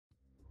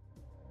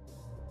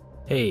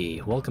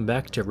Hey, welcome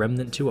back to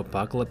Remnant 2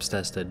 Apocalypse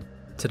Tested.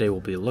 Today we'll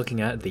be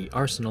looking at the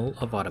arsenal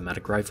of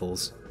automatic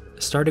rifles.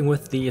 Starting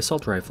with the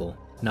assault rifle,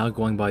 now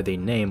going by the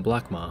name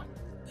Blackmaw.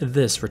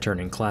 This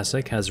returning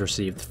classic has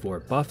received 4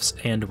 buffs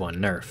and 1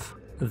 nerf.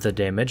 The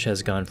damage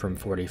has gone from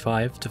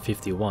 45 to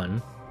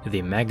 51,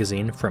 the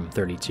magazine from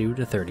 32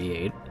 to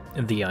 38,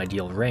 the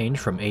ideal range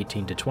from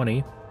 18 to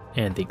 20,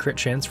 and the crit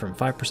chance from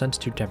 5%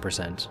 to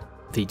 10%.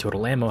 The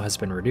total ammo has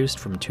been reduced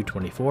from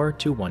 224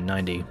 to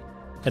 190.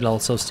 It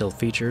also still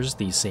features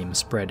the same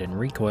spread and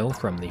recoil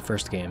from the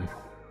first game.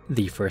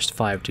 The first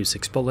 5 to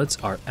 6 bullets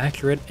are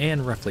accurate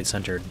and roughly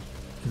centered.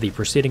 The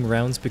preceding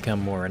rounds become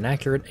more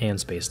inaccurate and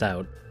spaced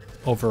out.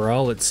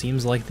 Overall, it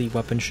seems like the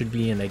weapon should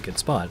be in a good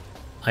spot.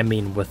 I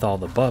mean, with all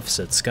the buffs,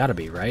 it's gotta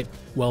be, right?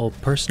 Well,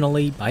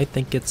 personally, I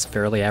think it's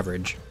fairly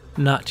average.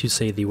 Not to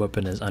say the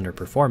weapon is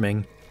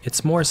underperforming,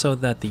 it's more so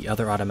that the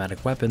other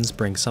automatic weapons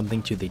bring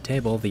something to the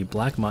table the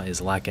Blackmaw is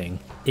lacking.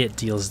 It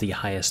deals the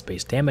highest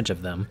base damage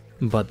of them,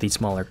 but the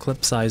smaller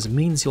clip size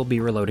means you'll be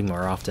reloading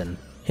more often,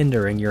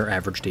 hindering your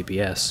average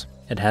DPS.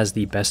 It has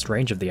the best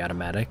range of the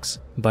automatics,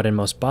 but in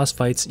most boss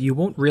fights you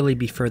won't really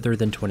be further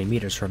than 20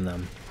 meters from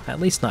them, at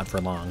least not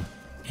for long.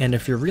 And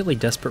if you're really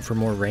desperate for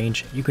more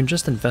range, you can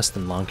just invest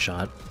in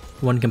Longshot.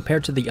 When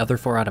compared to the other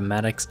 4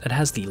 automatics, it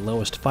has the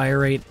lowest fire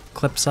rate,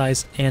 clip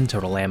size, and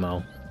total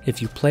ammo. If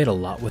you played a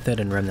lot with it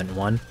in Remnant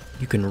 1,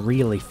 you can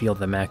really feel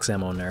the max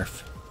ammo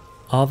nerf.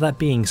 All that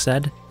being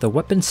said, the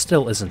weapon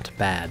still isn't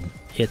bad,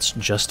 it's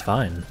just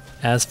fine.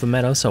 As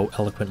Fumetto so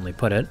eloquently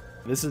put it,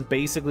 this is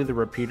basically the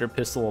repeater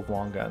pistol of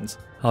long guns.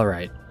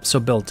 Alright,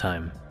 so build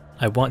time.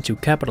 I want to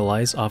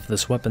capitalize off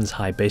this weapon's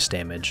high base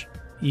damage.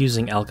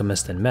 Using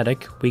Alchemist and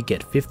Medic, we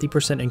get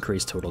 50%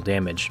 increased total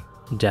damage.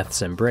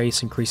 Death's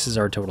Embrace increases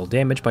our total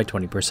damage by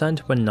 20%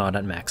 when not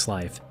at max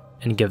life,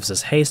 and gives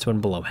us haste when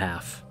below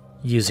half.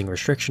 Using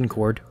Restriction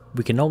Cord,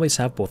 we can always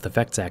have both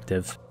effects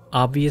active.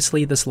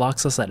 Obviously, this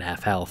locks us at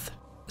half health.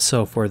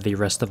 So for the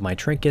rest of my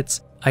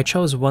trinkets, I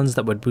chose ones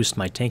that would boost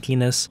my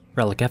tankiness,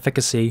 relic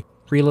efficacy,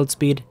 reload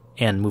speed,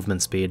 and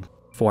movement speed.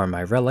 For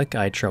my relic,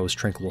 I chose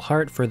Tranquil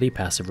Heart for the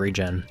passive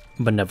regen.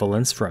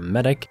 Benevolence from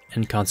Medic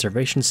and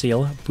Conservation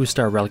Seal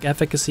boost our relic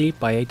efficacy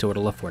by a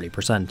total of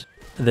 40%.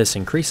 This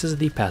increases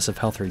the passive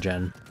health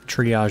regen.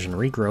 Triage and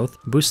Regrowth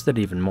boosted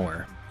even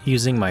more.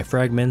 Using my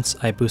fragments,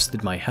 I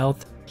boosted my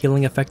health,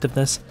 healing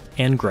effectiveness,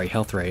 and grey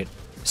health rate.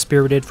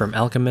 Spirited from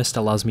Alchemist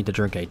allows me to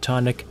drink a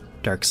tonic,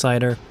 dark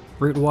cider,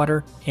 root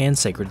water, and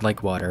sacred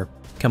lake water.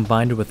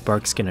 Combined with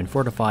bark skin and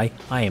fortify,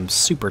 I am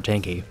super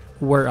tanky.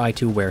 Were I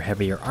to wear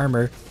heavier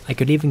armor, I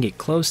could even get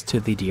close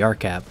to the DR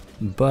cap,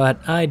 but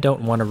I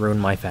don't want to ruin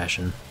my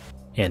fashion.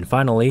 And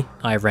finally,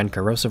 I ran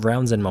corrosive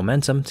rounds and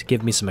momentum to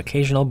give me some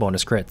occasional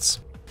bonus crits.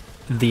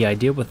 The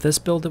idea with this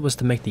build was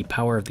to make the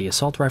power of the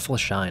assault rifle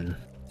shine.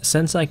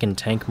 Since I can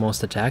tank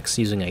most attacks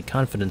using a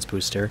confidence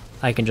booster,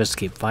 I can just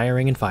keep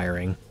firing and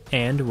firing,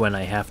 and when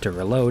I have to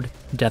reload,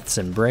 Death's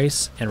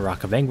Embrace and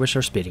Rock of Anguish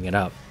are speeding it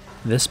up.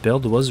 This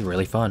build was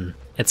really fun.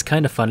 It's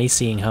kinda funny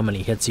seeing how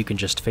many hits you can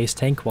just face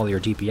tank while your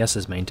DPS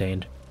is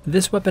maintained.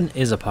 This weapon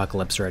is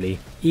apocalypse ready,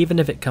 even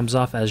if it comes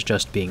off as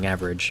just being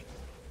average.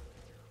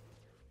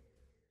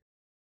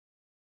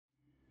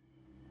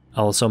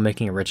 Also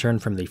making a return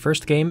from the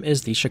first game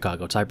is the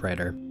Chicago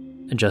Typewriter.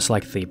 Just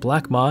like the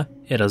Blackmaw,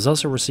 it has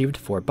also received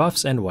 4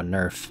 buffs and 1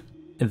 nerf.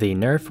 The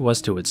nerf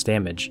was to its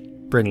damage,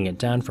 bringing it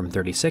down from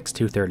 36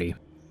 to 30.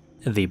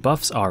 The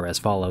buffs are as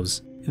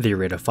follows. The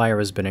rate of fire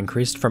has been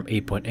increased from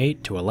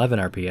 8.8 to 11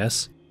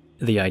 RPS.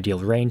 The ideal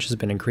range has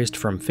been increased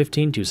from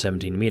 15 to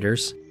 17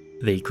 meters.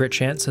 The crit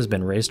chance has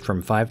been raised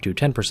from 5 to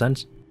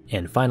 10%.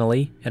 And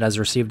finally, it has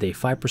received a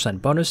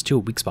 5% bonus to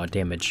weak spot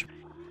damage.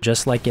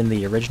 Just like in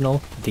the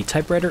original, the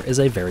Typewriter is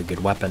a very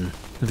good weapon.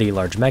 The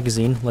large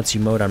magazine lets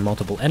you mode on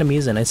multiple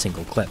enemies in a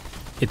single clip.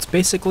 It's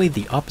basically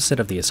the opposite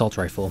of the assault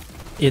rifle.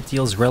 It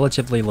deals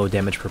relatively low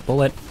damage per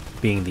bullet,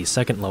 being the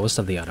second lowest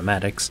of the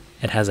automatics.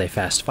 It has a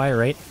fast fire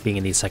rate,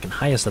 being the second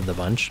highest of the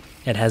bunch.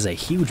 It has a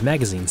huge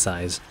magazine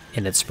size,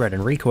 and its spread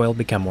and recoil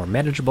become more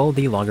manageable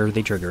the longer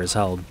the trigger is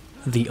held.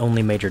 The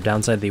only major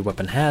downside the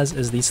weapon has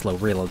is the slow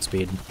reload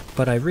speed,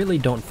 but I really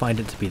don't find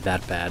it to be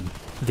that bad.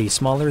 The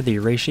smaller the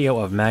ratio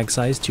of mag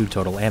size to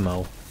total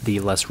ammo, the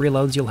less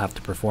reloads you'll have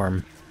to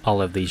perform.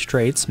 All of these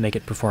traits make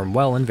it perform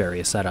well in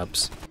various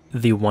setups.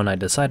 The one I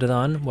decided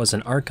on was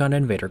an Archon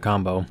Invader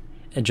combo.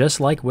 And just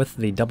like with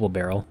the double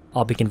barrel,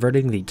 I'll be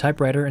converting the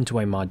Typewriter into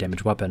a mod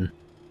damage weapon.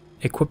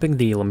 Equipping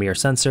the Lemire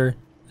sensor,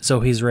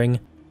 Zohe's ring,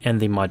 and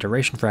the mod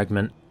duration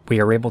fragment, we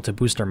are able to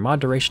boost our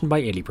mod duration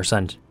by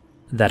 80%.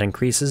 That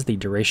increases the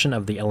duration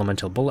of the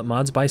elemental bullet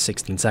mods by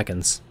 16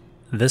 seconds.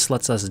 This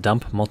lets us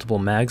dump multiple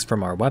mags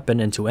from our weapon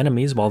into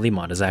enemies while the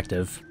mod is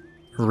active.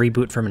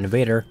 Reboot from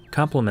Invader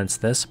complements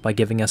this by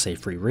giving us a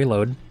free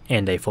reload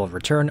and a full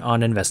return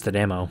on invested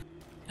ammo.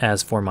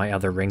 As for my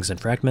other rings and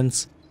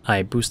fragments,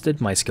 I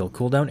boosted my skill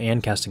cooldown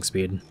and casting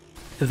speed.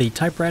 The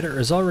Typewriter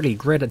is already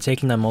great at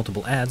taking on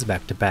multiple adds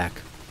back to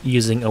back.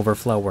 Using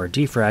Overflow or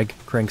Defrag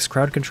cranks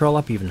crowd control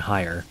up even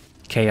higher.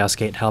 Chaos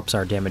Gate helps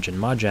our damage in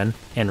mod gen,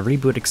 and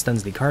Reboot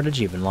extends the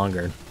cartage even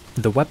longer.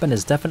 The weapon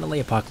is definitely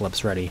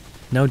apocalypse ready,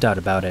 no doubt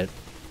about it.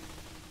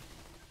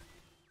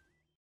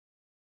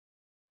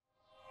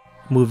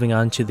 Moving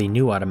on to the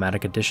new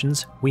automatic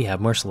additions, we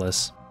have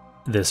Merciless.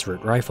 This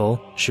root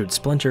rifle shoots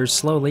splinters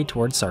slowly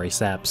towards sorry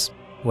saps.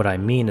 What I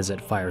mean is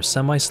it fires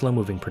semi-slow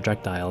moving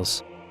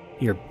projectiles.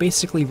 You're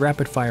basically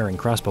rapid firing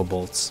crossbow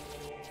bolts.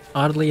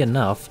 Oddly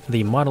enough,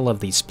 the model of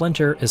the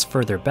splinter is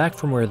further back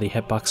from where the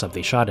hitbox of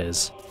the shot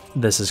is.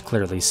 This is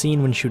clearly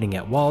seen when shooting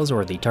at walls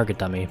or the target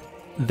dummy.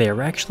 They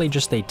are actually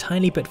just a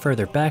tiny bit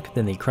further back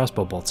than the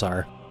crossbow bolts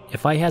are.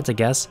 If I had to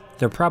guess,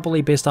 they're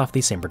probably based off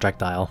the same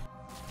projectile.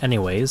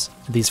 Anyways,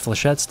 these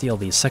flechettes deal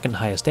the second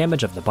highest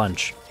damage of the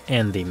bunch,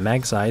 and the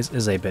mag size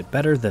is a bit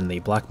better than the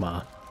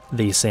Blackmaw.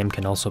 The same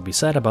can also be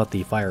said about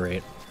the fire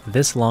rate.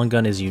 This long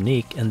gun is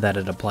unique in that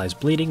it applies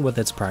bleeding with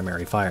its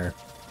primary fire.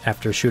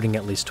 After shooting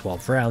at least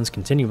 12 rounds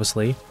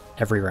continuously,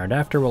 every round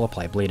after will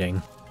apply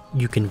bleeding.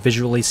 You can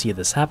visually see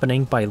this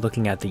happening by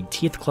looking at the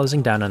teeth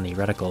closing down on the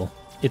reticle.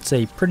 It's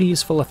a pretty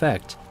useful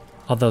effect,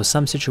 although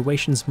some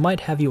situations might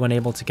have you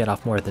unable to get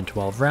off more than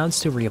 12 rounds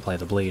to reapply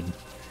the bleed.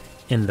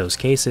 In those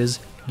cases,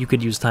 you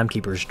could use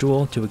Timekeeper's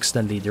Jewel to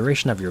extend the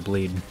duration of your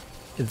bleed.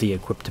 The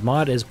equipped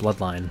mod is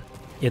Bloodline.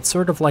 It's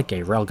sort of like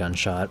a railgun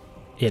shot.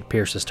 It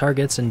pierces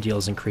targets and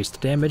deals increased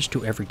damage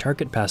to every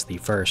target past the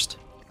first.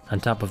 On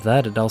top of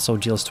that, it also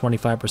deals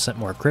 25%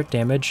 more crit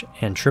damage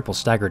and triple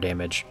stagger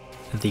damage.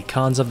 The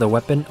cons of the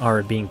weapon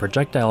are it being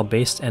projectile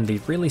based and the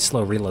really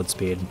slow reload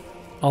speed.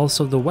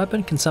 Also, the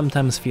weapon can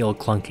sometimes feel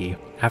clunky.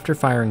 After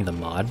firing the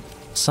mod,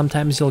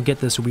 sometimes you'll get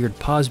this weird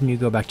pause when you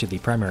go back to the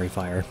primary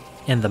fire,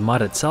 and the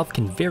mod itself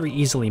can very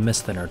easily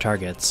miss thinner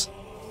targets.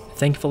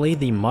 Thankfully,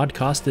 the mod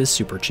cost is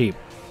super cheap.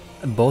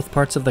 Both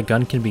parts of the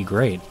gun can be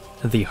great.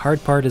 The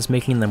hard part is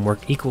making them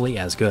work equally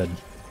as good.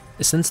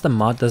 Since the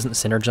mod doesn't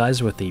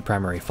synergize with the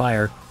primary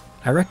fire,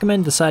 I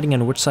recommend deciding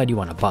on which side you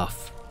want to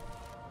buff.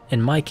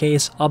 In my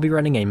case, I'll be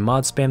running a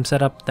mod spam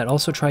setup that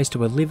also tries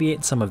to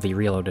alleviate some of the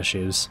reload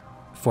issues.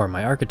 For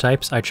my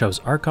archetypes, I chose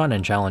Archon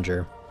and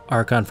Challenger.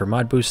 Archon for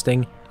mod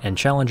boosting, and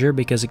Challenger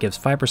because it gives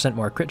 5%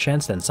 more crit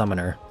chance than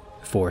Summoner.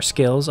 For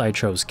skills, I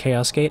chose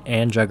Chaos Gate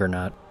and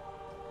Juggernaut.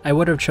 I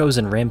would have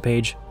chosen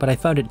Rampage, but I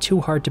found it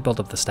too hard to build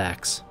up the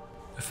stacks.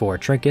 For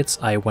trinkets,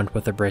 I went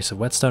with Abrasive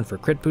Whetstone for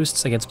crit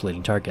boosts against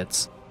bleeding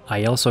targets.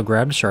 I also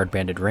grabbed Shard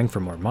Banded Ring for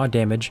more mod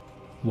damage,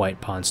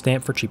 White Pawn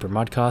Stamp for cheaper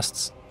mod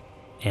costs,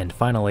 and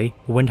finally,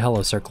 Wind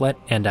Hollow Circlet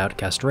and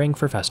Outcast Ring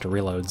for faster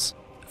reloads.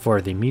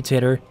 For the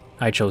Mutator,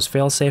 I chose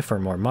Failsafe for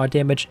more mod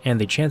damage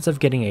and the chance of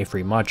getting a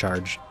free mod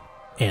charge.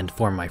 And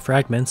for my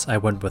fragments, I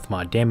went with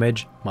mod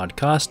damage, mod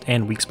cost,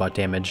 and weak spot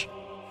damage.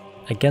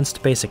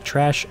 Against basic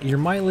trash, your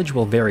mileage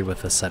will vary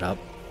with this setup,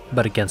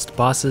 but against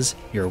bosses,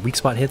 your weak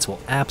spot hits will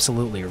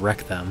absolutely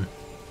wreck them.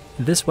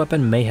 This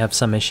weapon may have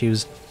some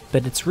issues,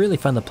 but it's really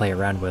fun to play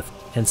around with,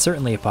 and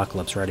certainly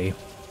apocalypse ready.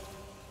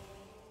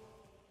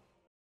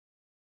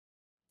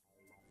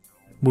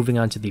 Moving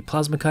on to the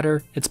Plasma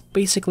Cutter, it's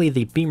basically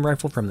the beam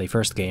rifle from the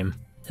first game,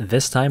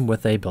 this time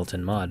with a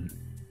built-in mod.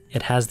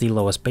 It has the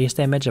lowest base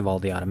damage of all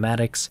the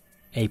automatics,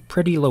 a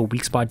pretty low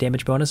weak spot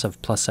damage bonus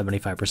of plus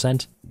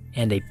 75%,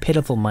 and a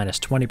pitiful minus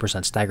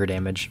 20% stagger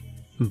damage.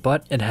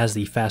 But it has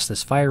the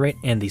fastest fire rate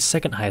and the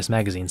second highest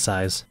magazine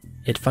size.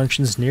 It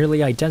functions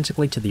nearly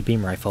identically to the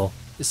beam rifle,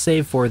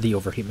 save for the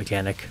overheat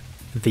mechanic.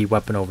 The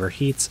weapon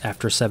overheats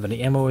after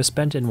 70 ammo is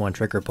spent in one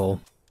trigger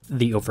pull.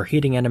 The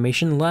overheating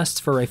animation lasts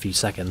for a few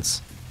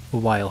seconds.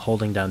 While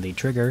holding down the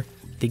trigger,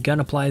 the gun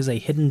applies a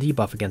hidden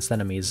debuff against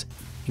enemies,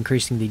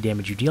 increasing the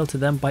damage you deal to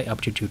them by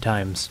up to 2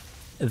 times.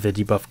 The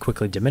debuff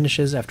quickly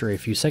diminishes after a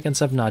few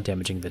seconds of not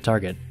damaging the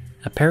target.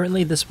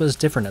 Apparently this was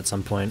different at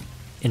some point.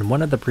 In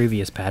one of the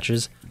previous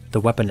patches, the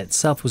weapon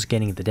itself was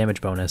gaining the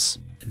damage bonus.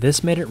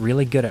 This made it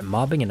really good at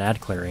mobbing and ad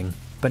clearing,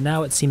 but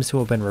now it seems to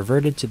have been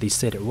reverted to the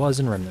state it was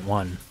in Remnant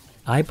 1.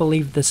 I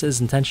believe this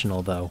is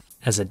intentional though,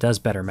 as it does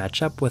better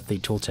match up with the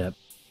tooltip.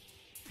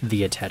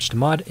 The attached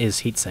mod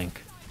is Heatsink.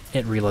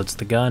 It reloads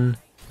the gun,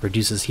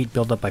 reduces heat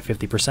buildup by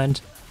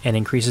 50%, and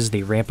increases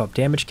the ramp up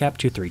damage cap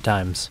to 3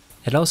 times.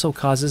 It also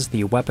causes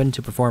the weapon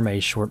to perform a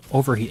short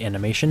overheat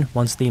animation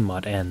once the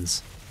mod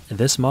ends.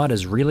 This mod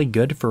is really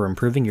good for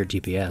improving your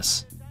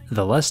DPS.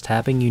 The less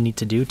tapping you need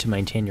to do to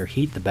maintain your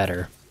heat, the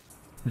better.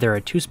 There are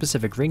 2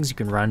 specific rings you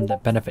can run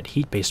that benefit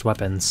heat-based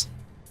weapons: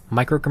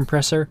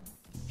 Microcompressor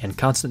and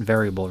Constant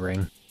Variable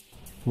Ring.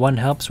 One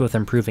helps with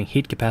improving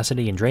heat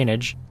capacity and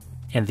drainage,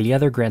 and the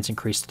other grants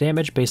increased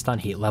damage based on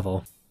heat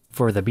level.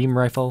 For the beam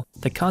rifle,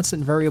 the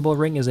Constant Variable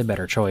Ring is a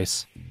better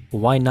choice.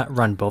 Why not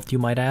run both, you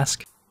might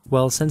ask?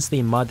 Well, since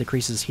the mod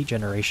decreases heat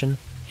generation,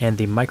 and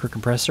the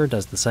microcompressor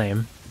does the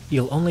same,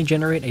 you'll only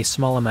generate a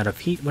small amount of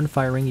heat when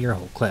firing your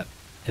whole clip,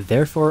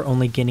 therefore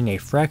only gaining a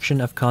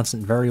fraction of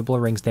Constant Variable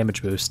Ring's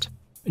damage boost.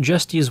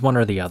 Just use one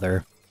or the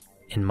other.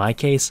 In my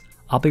case,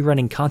 I'll be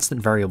running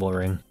Constant Variable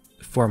Ring.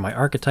 For my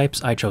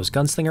archetypes, I chose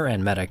Gunslinger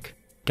and Medic.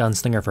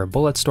 Gunslinger for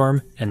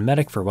Bulletstorm, and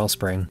Medic for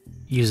Wellspring.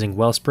 Using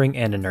Wellspring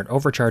and Inert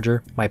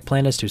Overcharger, my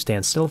plan is to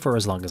stand still for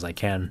as long as I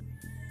can.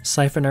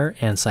 Siphoner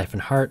and Siphon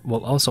Heart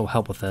will also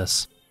help with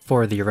this.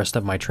 For the rest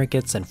of my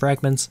trinkets and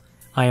fragments,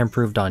 I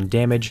improved on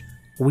damage,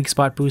 weak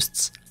spot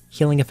boosts,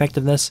 healing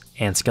effectiveness,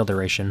 and skill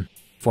duration.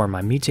 For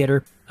my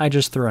mutator, I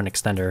just threw an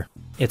extender.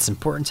 It's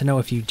important to know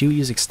if you do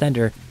use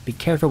extender, be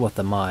careful with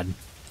the mod.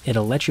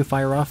 It'll let you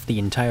fire off the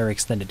entire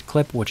extended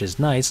clip, which is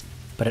nice,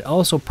 but it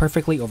also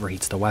perfectly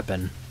overheats the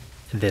weapon.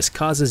 This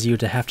causes you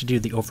to have to do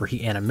the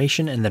overheat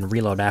animation and then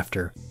reload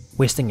after,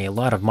 wasting a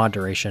lot of mod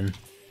duration.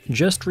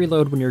 Just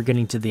reload when you're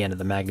getting to the end of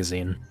the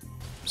magazine.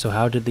 So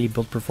how did the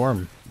build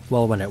perform?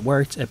 Well, when it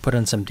worked, it put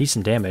in some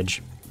decent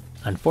damage.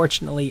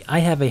 Unfortunately, I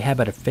have a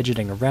habit of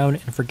fidgeting around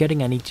and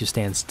forgetting I need to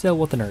stand still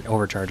with an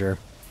overcharger.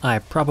 I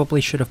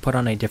probably should have put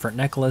on a different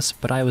necklace,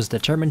 but I was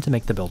determined to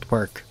make the build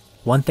work.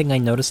 One thing I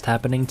noticed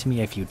happening to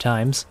me a few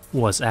times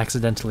was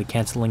accidentally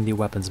cancelling the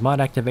weapon's mod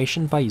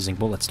activation by using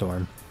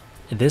Bulletstorm.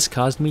 This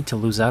caused me to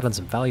lose out on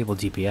some valuable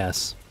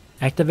DPS.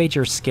 Activate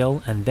your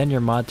skill and then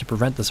your mod to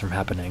prevent this from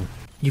happening.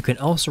 You can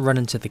also run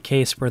into the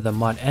case where the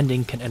mod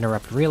ending can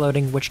interrupt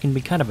reloading, which can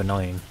be kind of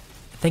annoying.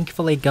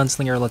 Thankfully,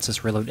 Gunslinger lets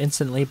us reload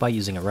instantly by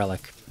using a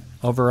relic.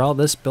 Overall,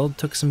 this build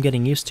took some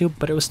getting used to,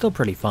 but it was still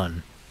pretty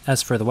fun.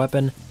 As for the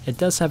weapon, it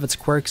does have its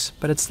quirks,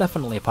 but it's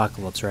definitely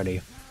apocalypse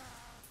ready.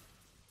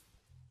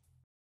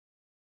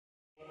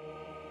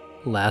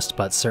 Last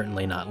but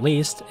certainly not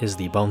least is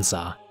the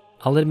Bonesaw.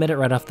 I'll admit it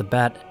right off the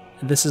bat,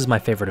 this is my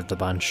favorite of the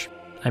bunch.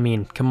 I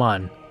mean, come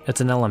on,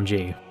 it's an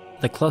LMG.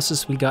 The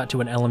closest we got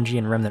to an LMG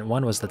in Remnant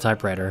 1 was the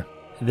Typewriter.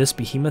 This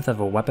behemoth of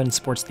a weapon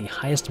sports the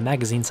highest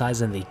magazine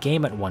size in the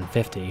game at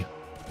 150.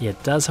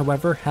 It does,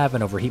 however, have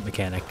an overheat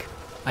mechanic.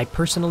 I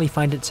personally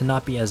find it to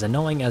not be as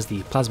annoying as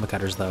the plasma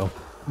cutters though.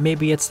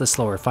 Maybe it's the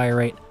slower fire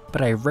rate,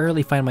 but I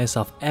rarely find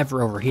myself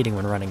ever overheating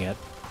when running it.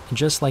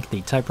 Just like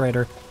the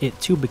Typewriter, it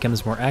too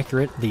becomes more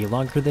accurate the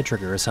longer the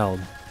trigger is held.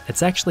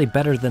 It's actually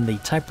better than the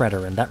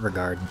Typewriter in that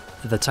regard.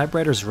 The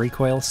Typewriter's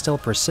recoil still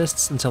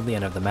persists until the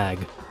end of the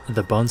mag.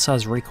 The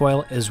Bonesaw's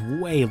recoil is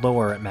way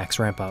lower at max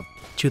ramp up,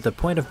 to the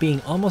point of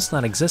being almost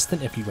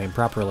non-existent if you aim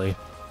properly.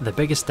 The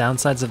biggest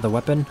downsides of the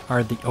weapon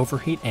are the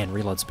overheat and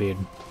reload speed.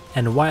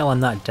 And while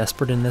I'm not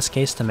desperate in this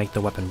case to make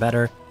the weapon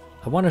better,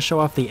 I want to show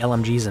off the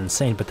LMG's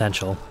insane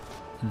potential.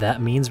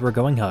 That means we're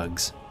going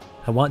hugs.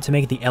 I want to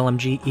make the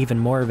LMG even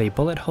more of a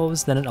bullet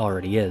hose than it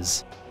already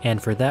is,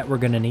 and for that we're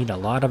going to need a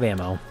lot of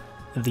ammo.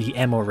 The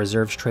ammo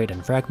reserves trait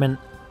and fragment,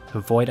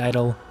 void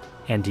idol,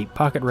 and deep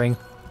pocket ring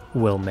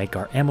will make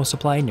our ammo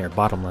supply near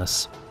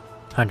bottomless.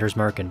 Hunter's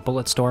Mark and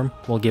Bulletstorm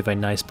will give a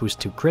nice boost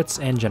to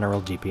crits and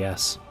general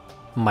DPS.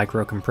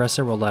 Micro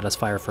compressor will let us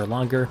fire for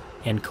longer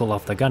and cool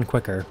off the gun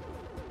quicker.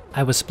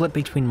 I was split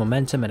between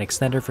momentum and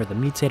extender for the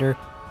mutator,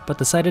 but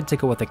decided to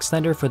go with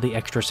extender for the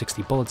extra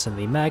 60 bullets in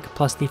the mag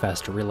plus the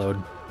faster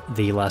reload.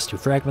 The last two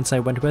fragments I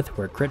went with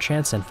were crit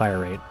chance and fire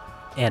rate.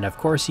 And of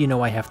course you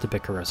know I have to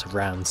pick corrosive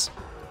rounds.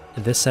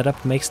 This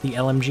setup makes the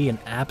LMG an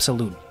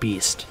absolute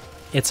beast.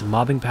 Its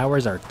mobbing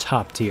powers are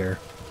top tier.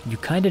 You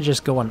kinda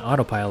just go on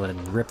autopilot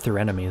and rip through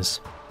enemies.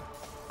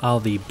 All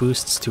the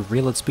boosts to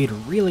reload speed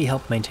really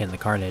help maintain the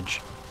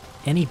carnage.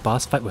 Any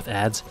boss fight with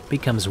adds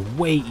becomes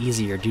way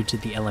easier due to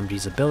the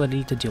LMG's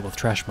ability to deal with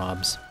trash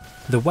mobs.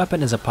 The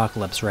weapon is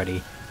apocalypse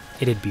ready.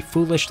 It'd be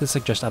foolish to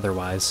suggest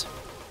otherwise.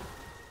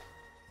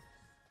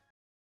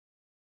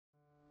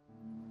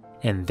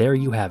 And there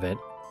you have it,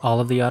 all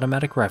of the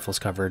automatic rifles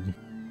covered.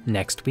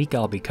 Next week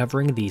I'll be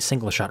covering the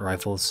single-shot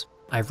rifles.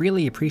 I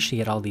really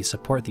appreciate all the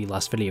support the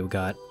last video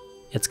got.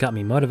 It's got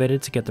me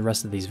motivated to get the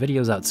rest of these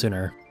videos out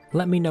sooner.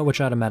 Let me know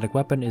which automatic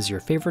weapon is your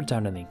favorite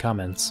down in the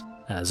comments.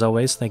 As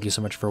always, thank you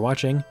so much for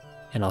watching,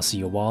 and I'll see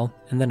you all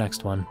in the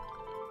next one.